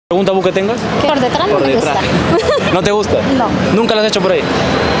¿Pregunta que tengas? Por detrás no me gusta. ¿No te gusta? No. ¿Nunca lo has hecho por ahí?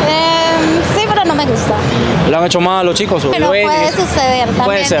 Sí, pero no me gusta. ¿Lo han hecho mal los chicos? Pero puede suceder también.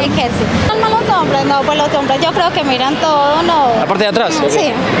 Puede ser. Que sí. No los hombres, no, pues los hombres yo creo que miran todo, no. ¿La parte de atrás?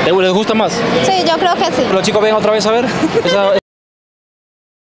 Sí. ¿Les gusta más? Sí, yo creo que sí. ¿Los chicos ven otra vez a ver?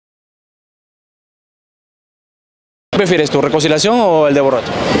 ¿Qué prefieres tú, reconciliación o el de borracho?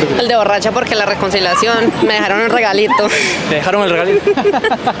 El de borracha porque la reconciliación me dejaron un regalito. ¿Te dejaron el regalito?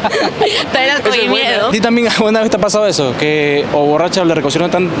 Pero cogí miedo. ¿A ti también alguna vez te ha pasado eso? Que o borracha o la reconciliación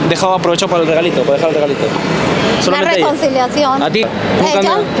te han dejado aprovechado para el regalito, para dejar el regalito. La reconciliación. ¿A ti?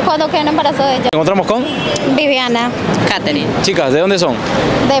 ¿Ella? ¿Cuándo quedó en embarazo de ella? ¿Nos encontramos con? Viviana. Catherine. Chicas, ¿de dónde son?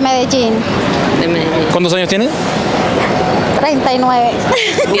 De Medellín. De Medellín. ¿Cuántos años tienen? 39.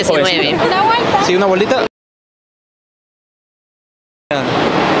 19. Una vuelta. Sí, una bolita.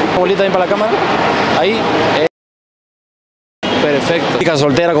 Una bolita también para la cámara. Ahí. Perfecto. ¿Chica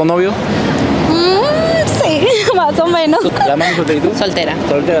soltera con novio? Sí, más o menos. ¿La mano solterita? Soltera.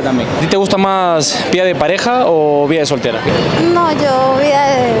 Soltera también. ¿A ti te gusta más vida de pareja o vida de soltera? No, yo vida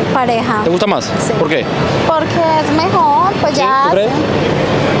de pareja. ¿Te gusta más? Sí. ¿Por qué? Porque es mejor, pues ya. ¿Tú crees?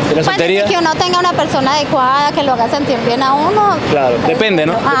 ¿De la Pues soltería? que uno tenga una persona adecuada, que lo haga sentir bien a uno. Claro, depende,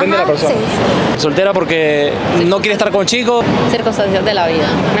 ¿no? Depende de la persona. Sí. Soltera porque no quiere estar con chicos. Circunstancias de la vida.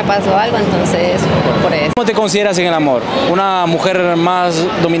 Me pasó algo, entonces por eso. ¿Cómo te consideras en el amor? ¿Una mujer más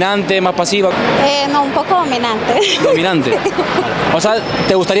dominante, más pasiva? No, un poco dominante. Dominante. O sea,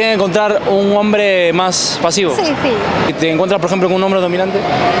 ¿te gustaría encontrar un hombre más pasivo? Sí, sí. ¿Te encuentras, por ejemplo, con un hombre dominante?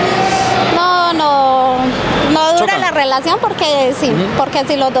 No dura Chocan. la relación porque sí, porque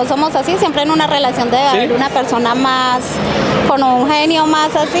si los dos somos así, siempre en una relación debe haber una persona más, con un genio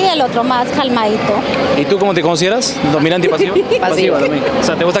más así, el otro más calmadito. ¿Y tú cómo te consideras? ¿Dominante y pasivo? Pasiva. También. O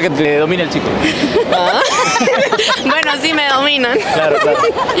sea, ¿te gusta que te domine el chico? Ah. Bueno, sí me dominan. Claro, claro.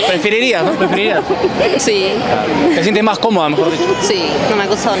 ¿Preferirías, no? ¿Preferirías? Sí, Claro. ¿Te sientes más cómoda, mejor dicho? sí, no me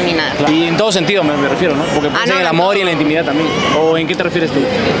gusta dominar. Y en todo sentido me refiero, ¿no? Porque piensa no, en el no, amor no. y en la intimidad también. ¿O en qué te refieres tú?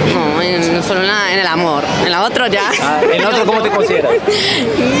 No, solo en el amor. En la otra ya. ¿En otro cómo te consideras?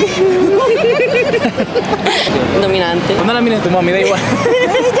 Dominante. No la mires tu mami, da igual.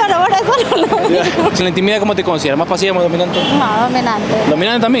 Yo no, por eso no lo digo. ¿En la intimidad cómo te consideras? ¿Más pasiva, más dominante? No, dominante.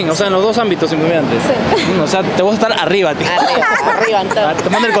 Dominante también, o sea, en los dos ámbitos dominante. Sí. O sea, te vas a estar arriba, tío. Arriba, entonces.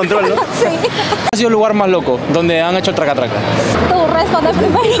 Tomando el control, ¿no? Sí. ¿Ha sido el lugar más loco donde han hecho el traca-traca? Tú responde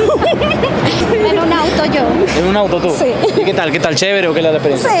primero. En un auto yo. ¿En un auto tú? Sí. ¿Y qué tal? ¿Qué tal? ¿Chévere o qué es la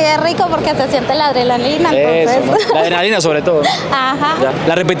experiencia? Sí, es rico porque se siente la adrenalina, Eso, entonces. ¿no? La adrenalina sobre todo. Ajá. Ya.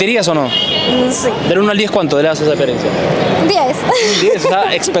 ¿La repetirías o no? Sí. Del 1 al 10, ¿cuánto le das a esa experiencia? 10. 10,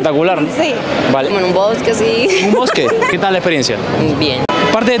 está espectacular, ¿no? Sí. Vale. Como en un bosque, sí. ¿Un bosque? ¿Qué tal la experiencia? Bien.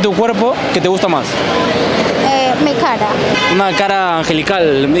 Parte de tu cuerpo que te gusta más. Mi cara. Una cara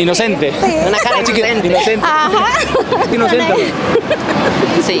angelical, inocente. Sí. Una cara inocente. Inocente. Ajá. Inocente.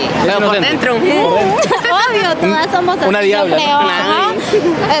 Sí, pero por inocente. dentro. Obvio, todas somos así. Una diabla, yo creo. ¿no? Ajá.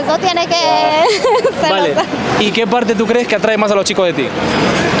 Eso tiene que ser. Vale. ¿Y qué parte tú crees que atrae más a los chicos de ti?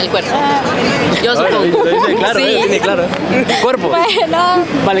 El cuerpo. Yo A ver, supongo. lo dice claro, Sí. lo tiene claro. El cuerpo. Bueno.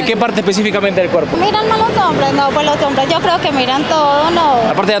 Vale, ¿qué parte específicamente del cuerpo? Miran más los hombres, no, pues los hombres yo creo que miran todo, no.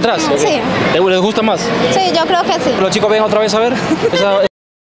 ¿La parte de atrás? ¿O qué? Sí. ¿Les gusta más? Sí, yo creo que sí. ¿Los chicos ven otra vez a ver?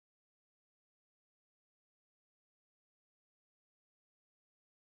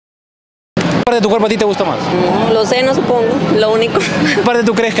 ¿Qué parte de tu cuerpo a ti te gusta más? No, lo sé, no supongo. Lo único. ¿Qué parte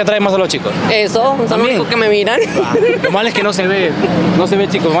tú crees que atrae más a los chicos? Eso, son lo También. único que me miran. Lo malo es que no se ve,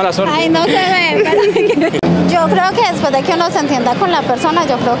 chicos, mala suerte. Ay, no se ve, pero yo creo que después de que uno se entienda con la persona,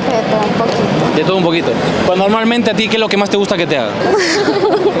 yo creo que de todo un poquito. De todo un poquito. Pues normalmente a ti, ¿qué es lo que más te gusta que te hagan?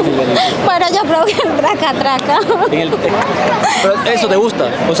 Bueno, yo creo que el traca-traca. Pero eso te gusta,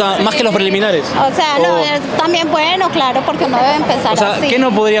 o sea, más que los preliminares. O sea, no, es también bueno, claro, porque uno debe empezar O sea, así. ¿qué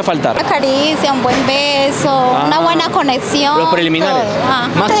no podría faltar? Una caricia, un buen beso, una buena conexión. Los preliminares. todo. Ajá.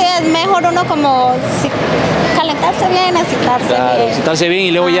 Más- Sí, es mejor uno como calentarse bien, excitarse Claro, bien. excitarse bien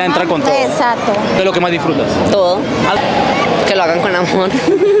y luego ya Ajá, entrar con todo. Exacto. ¿Qué es lo que más disfrutas? Todo. Que lo hagan con amor.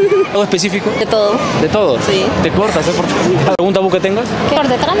 ¿Algo específico? De todo. ¿De todo? Sí. ¿Te cortas, por favor? ¿Algún tabú que tengas? Que por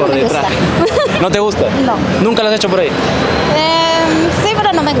detrás no Por me detrás. gusta. ¿No te gusta? No. ¿Nunca lo has hecho por ahí? Sí,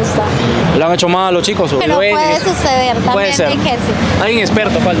 pero no me gusta. ¿Lo han hecho mal los chicos? Pero puede suceder también. Puede ser. Y que sí. Hay un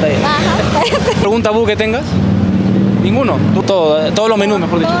experto falta ahí. Ajá. ¿Algún tabú que tengas? Ninguno. Tú todo, todos los menús,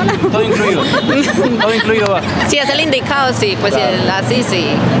 mejor dicho. Todo incluido. Todo incluido va. Si es el indicado, sí. Pues Claro. si así, sí.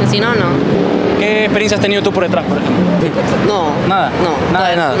 Si no, no. ¿Qué experiencia has tenido tú por detrás, por ejemplo? No. Nada. No. Nada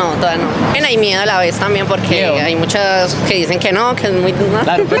de todavía- nada. No, todavía no. Hay miedo a la vez también porque Miedo. hay muchas que dicen que no, que es muy... ¿no?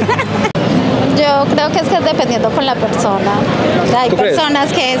 Claro, pero Yo creo que es dependiendo con la persona. Hay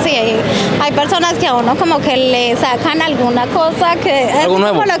personas que sí, hay personas que a uno como que le sacan alguna cosa que es ¿Algo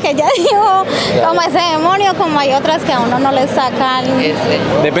nuevo? como lo que ella dijo, como ese demonio, como hay otras que a uno no le sacan.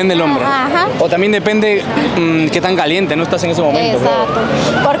 Depende del hombre. Ajá. O también depende qué tan caliente no estás en ese momento. Exacto.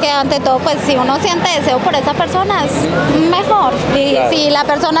 Porque ante todo, pues si uno siente deseo por esa persona es mejor. Y si la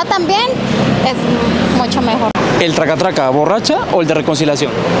persona también, es mucho mejor. ¿El traca-traca borracha o el de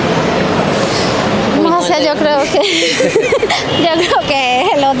reconciliación? No sé, yo creo que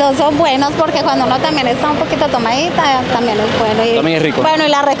los dos son buenos porque cuando uno también está un poquito tomadita, también es bueno. Y, también es rico. Bueno, y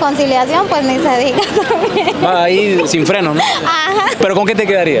la reconciliación, pues ni se diga también. Va ahí sin freno, ¿no? Ajá. ¿Pero con qué te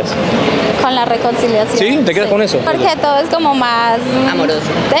quedarías? Con la reconciliación. ¿Sí? ¿Te quedas con eso? Porque todo es como más amoroso.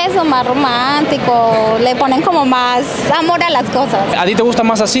 Eso, más romántico, le ponen como más amor a las cosas. ¿A ti te gusta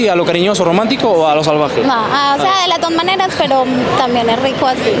más así, a lo cariñoso, romántico o a lo salvaje? No, o sea, de las dos maneras, pero también es rico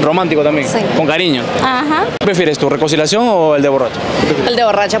así. Romántico también, Sí. con cariño. Aja. ¿Qué prefieres tú, reconciliación o el de borracho? El de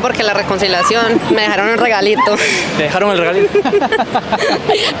borracha porque la reconciliación me dejaron un regalito. ¿Te dejaron el regalito?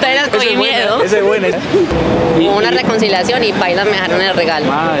 Pero cogí miedo. Ese es bueno. Hubo una reconciliación y bailas me dejaron el regalo.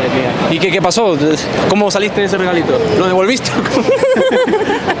 Madre mía. ¿Y qué pasó? ¿Cómo saliste de ese regalito? ¿Lo devolviste?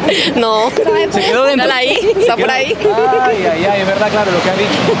 No. Se quedó dentro. Mírala ahí, está por ahí. Ay, es verdad, claro, lo que has dicho.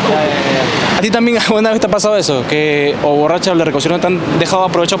 ¿A ti también alguna vez te ha pasado eso? Que o borracha o de reconciliación te han dejado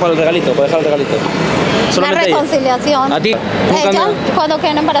aprovechar para el regalito, para dejar el regalito. La Solamente ella. reconciliación. ¿A ti? ¿Nunca ¿Ella? no? ¿Cuándo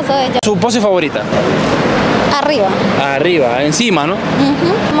quedó en embarazo de ella? ¿Su pose favorita? Arriba. Arriba, encima, ¿no?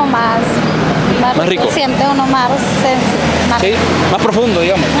 Como más Más rico. Siente uno más. Sí, más profundo,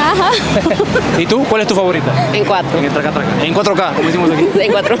 digamos. Ajá. ¿Y tú? ¿Cuál es tu favorita? En 4. En el traca-traca. En 4K, como decimos aquí.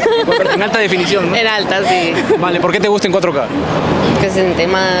 En 4. En alta definición, ¿no? En alta, sí. Vale, ¿por qué te gusta en 4K? Que se siente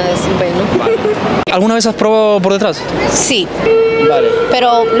más bueno. ¿Alguna vez has probado por detrás? Sí, Vale.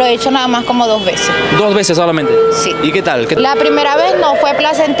 pero lo he hecho nada más como 2 veces. 2 veces solamente. Sí. ¿Y qué tal? La primera vez no fue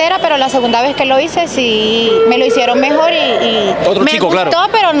placentera, pero la segunda vez que lo hice sí me lo hicieron mejor y Otro me chico, gustó, claro.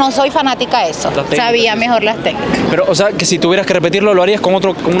 pero no soy fanática de eso. Las técnicas, Sabía sí. mejor las técnicas. Pero, o sea, que si tuvieras que repetirlo, ¿lo harías con una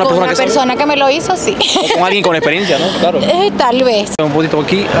Con persona una que sabe? persona que me lo hizo, sí. O con alguien con experiencia, ¿no? Claro. Tal vez. Un poquito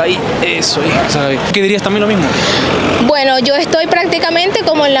aquí, ahí, eso, ahí. que salga bien. ¿Qué dirías también lo mismo? Bueno, yo estoy prácticamente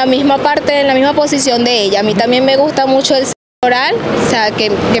como en la misma parte, en la misma posición de ella. A mí también me gusta mucho el sexo oral, o sea, que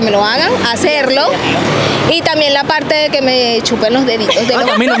me lo hagan, hacerlo. Y también la parte de que me chupen los deditos de los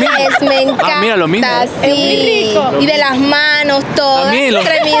también lo mismo. pies, me encanta. Mira, lo mismo. Sí. Y de las manos, todas las También,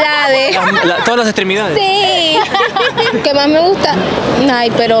 extremidades. Todas las extremidades. Sí. ¿Qué más me gusta?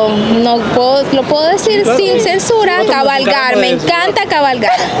 Ay, pero no puedo, lo puedo decir sin censura. Nosotros nos Cabalgar, encargamos me de eso. encanta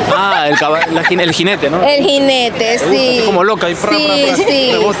cabalgar. Ah, el jinete, ¿no? El jinete, gusta sí. así como loca, y fra, sí, fra, fra,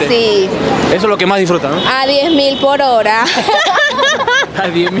 sí, rebote. sí. Eso es lo que más disfruta, ¿no? A 10.000 por hora. A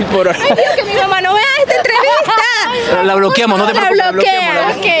 10.000 por hora. Ay, Dios, que mi mamá no vea esta entrevista. La bloqueamos, no te La preocupes.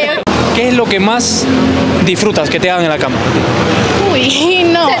 bloquea. bloqueamos. ¿Qué es lo que más disfrutas que te hagan en la cama? Uy,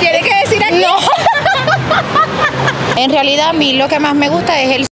 no. Se tiene que decir aquí. No. En realidad a mí lo que más me gusta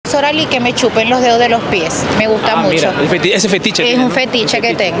es el sexo oral y que me chupen los dedos de los pies. Me gusta mucho. Mira, ese fetiche. Es tiene, un ¿no? fetiche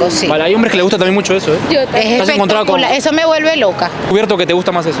que tengo, sí. Vale, hay hombres que les gusta también mucho eso, ¿eh? Yo Es ¿Te has encontrado con- espectacular. Eso me vuelve loca. ¿Descubierto que te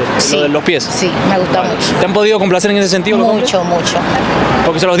gusta más eso? Sí. Lo de los pies. Sí, me gusta mucho. ¿Te han podido complacer en ese sentido los hombres? Mucho, mucho.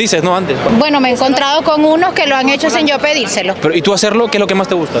 Porque se los dices, ¿no? Antes. Bueno, me he encontrado con unos que lo han hecho sin yo pedírselo. Pero, ¿y tú hacerlo? ¿Qué es lo que más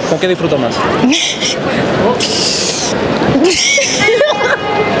te gusta? ¿Con qué disfrutas más?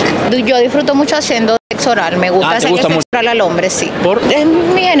 Yo disfruto mucho haciendo sexo oral. Me gusta ¿te hacer gusta el sexo mucho? oral al hombre, sí. ¿Por? Es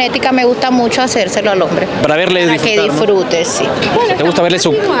mi genética, me gusta mucho hacérselo al hombre. Para verle Para que disfrutar, ¿no? disfrute, sí. ¿Te gusta verle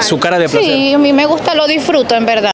su cara de placer? Sí, a mí me gusta, lo disfruto en verdad.